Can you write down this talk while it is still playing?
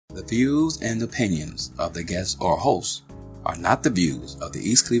The views and opinions of the guests or hosts are not the views of the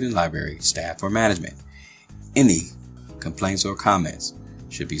East Cleveland Library staff or management. Any complaints or comments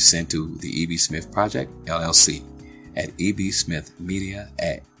should be sent to the E.B. Smith Project, LLC at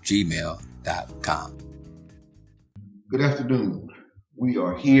ebsmithmedia@gmail.com. Good afternoon. We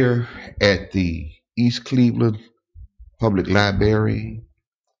are here at the East Cleveland Public Library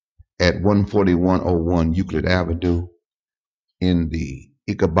at 14101 Euclid Avenue in the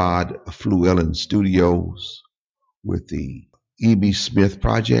Ichabod Fluellen Studios with the E.B. Smith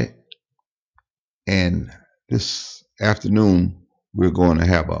Project. And this afternoon, we're going to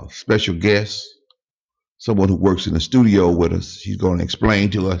have a special guest, someone who works in the studio with us. She's going to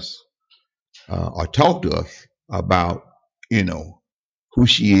explain to us or talk to us about, who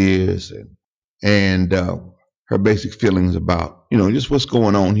she is and her basic feelings about, just what's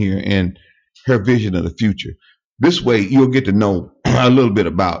going on here and her vision of the future. This way, you'll get to know a little bit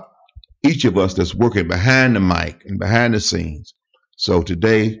about each of us that's working behind the mic and behind the scenes. So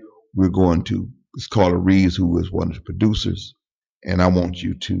today, we're going to Ms. Carla Reeves, who is one of the producers, and I want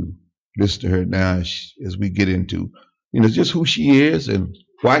you to listen to her now as we get into, just who she is and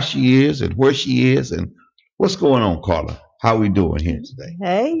why she is and where she is and what's going on, Carla. How we doing here today?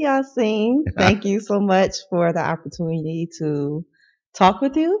 Hey, Yasin. Thank you so much for the opportunity to talk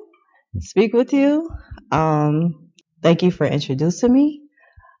with you, speak with you. Thank you for introducing me.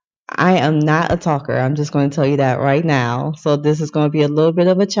 I am not a talker. I'm just going to tell you that right now. So this is going to be a little bit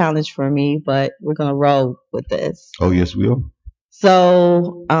of a challenge for me, but we're going to roll with this. Oh, yes, we are.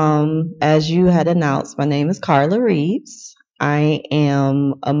 So, as you had announced, my name is Carla Reeves. I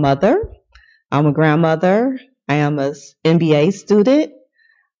am a mother. I'm a grandmother. I am an MBA student.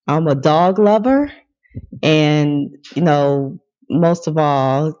 I'm a dog lover. And, most of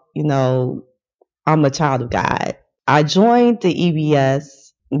all, I'm a child of God. I joined the EBS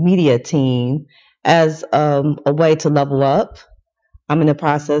media team as a way to level up. I'm in the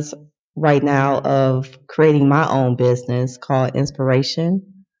process right now of creating my own business called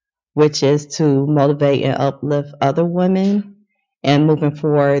Inspiration, which is to motivate and uplift other women and moving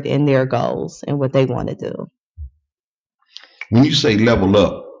forward in their goals and what they want to do. When you say level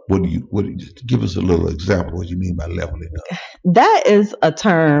up, what do you give us a little example? What you mean by leveling up? That is a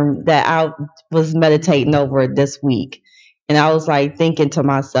term that I was meditating over this week. And I was thinking to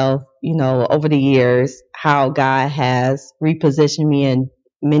myself, over the years, how God has repositioned me in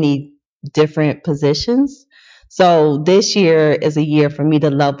many different positions. So this year is a year for me to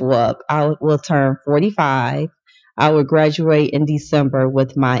level up. I will turn 45. I will graduate in December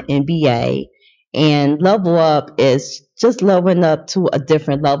with my MBA. And level up is just leveling up to a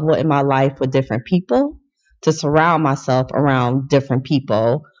different level in my life with different people, to surround myself around different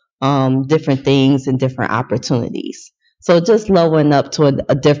people, different things and different opportunities. So just leveling up to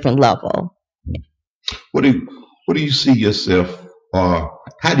a different level. What do you see yourself, or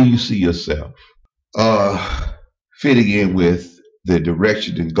how do you see yourself fitting in with the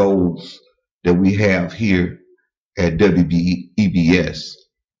direction and goals that we have here at WBEBS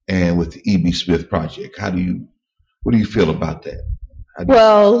and with the E.B. Smith Project? What do you feel about that?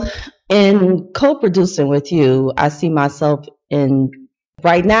 Well, in co-producing with you, I see myself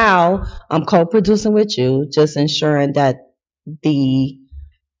right now, I'm co-producing with you, just ensuring that the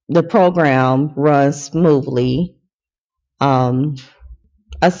program runs smoothly. I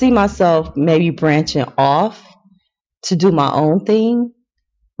see myself maybe branching off to do my own thing,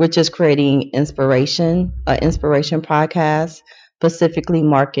 which is creating an inspiration podcast, specifically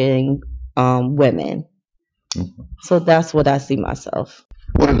marketing women. Mm-hmm. So that's what I see myself.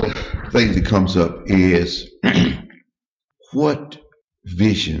 One of the things that comes up is what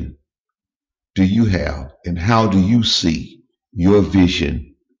vision do you have, and how do you see your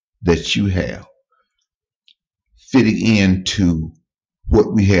vision that you have fitting into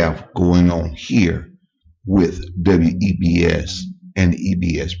what we have going on here with WEBS and the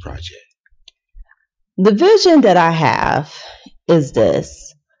EBS Project? The vision that I have is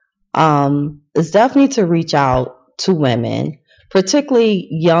this. It's definitely to reach out to women, particularly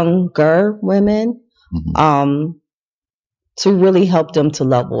younger women, mm-hmm. To really help them to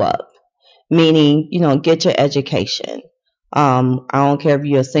level up, meaning, get your education. I don't care if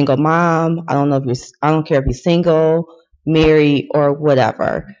you're a single mom. I don't care if you're single, married, or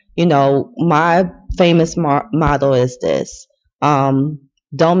whatever. My famous motto is this: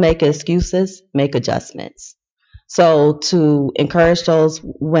 don't make excuses, make adjustments. So to encourage those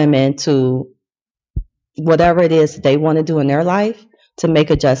women to, whatever it is they want to do in their life, to make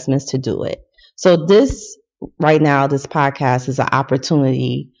adjustments to do it. So this podcast is an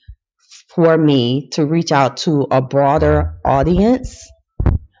opportunity for me to reach out to a broader audience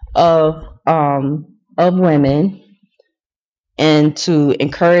of women, and to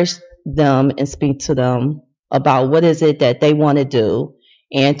encourage them and speak to them about what is it that they want to do,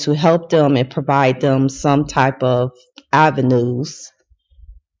 and to help them and provide them some type of avenues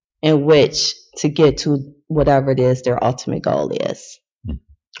in which to get to whatever it is their ultimate goal is.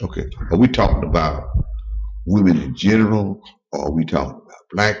 Okay. Are we talking about women in general, or are we talking about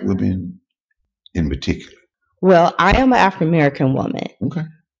black women in particular? Well, I am an African American woman. Okay.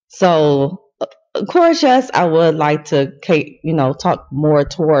 So, of course, yes, I would like to, talk more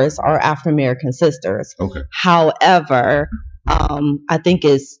towards our African American sisters. Okay. However, I think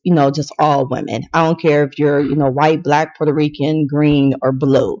it's, just all women. I don't care if you're, white, black, Puerto Rican, green, or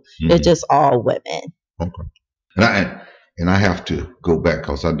blue. Mm-hmm. It's just all women. Okay. And I have to go back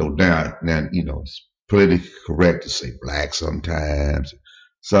because I know now, it's politically correct to say black sometimes.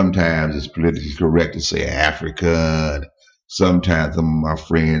 Sometimes it's politically correct to say African. Sometimes some of my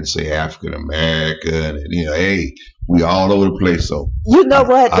friends say African American, and hey, we all over the place. So you know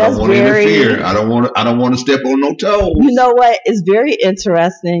what? I don't want to interfere. I don't want to step on no toes. You know what? It's very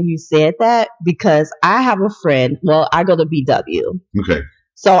interesting you said that, because I have a friend. Well, I go to BW. Okay.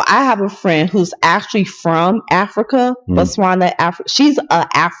 So I have a friend who's actually from Africa, Botswana, Africa. She's an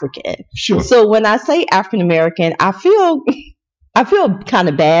African. Sure. So when I say African American, I feel kind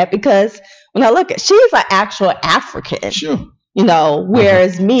of bad, because when I look at, she's an actual African. Sure.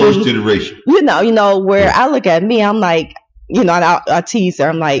 Whereas me, first generation. Where I look at me, I'm like, and I tease her.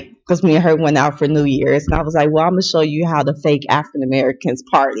 I'm like, because me and her went out for New Year's, and I was like, well, I'm gonna show you how the fake African Americans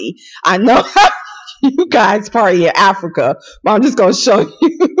party. I know how you guys party in Africa, but I'm just gonna show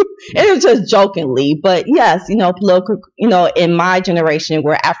you. And it was just jokingly, but yes, political. In my generation,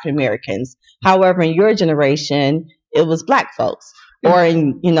 we're African Americans. However, in your generation, it was black folks. Or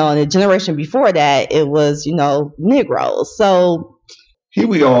in the generation before that, it was, Negroes. So here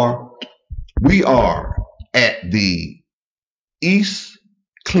we are. We are at the East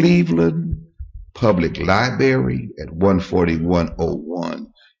Cleveland Public Library at 14101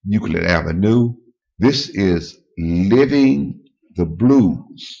 Euclid Avenue. This is Living the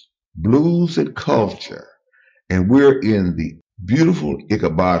Blues and Culture. And we're in the beautiful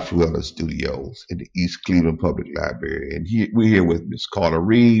Ichabod Fleur Studios in the East Cleveland Public Library. And we're here with Miss Carla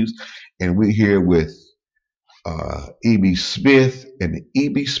Reeves, and we're here with E.B. Smith and the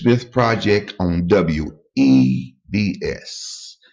E.B. Smith Project on WEBS.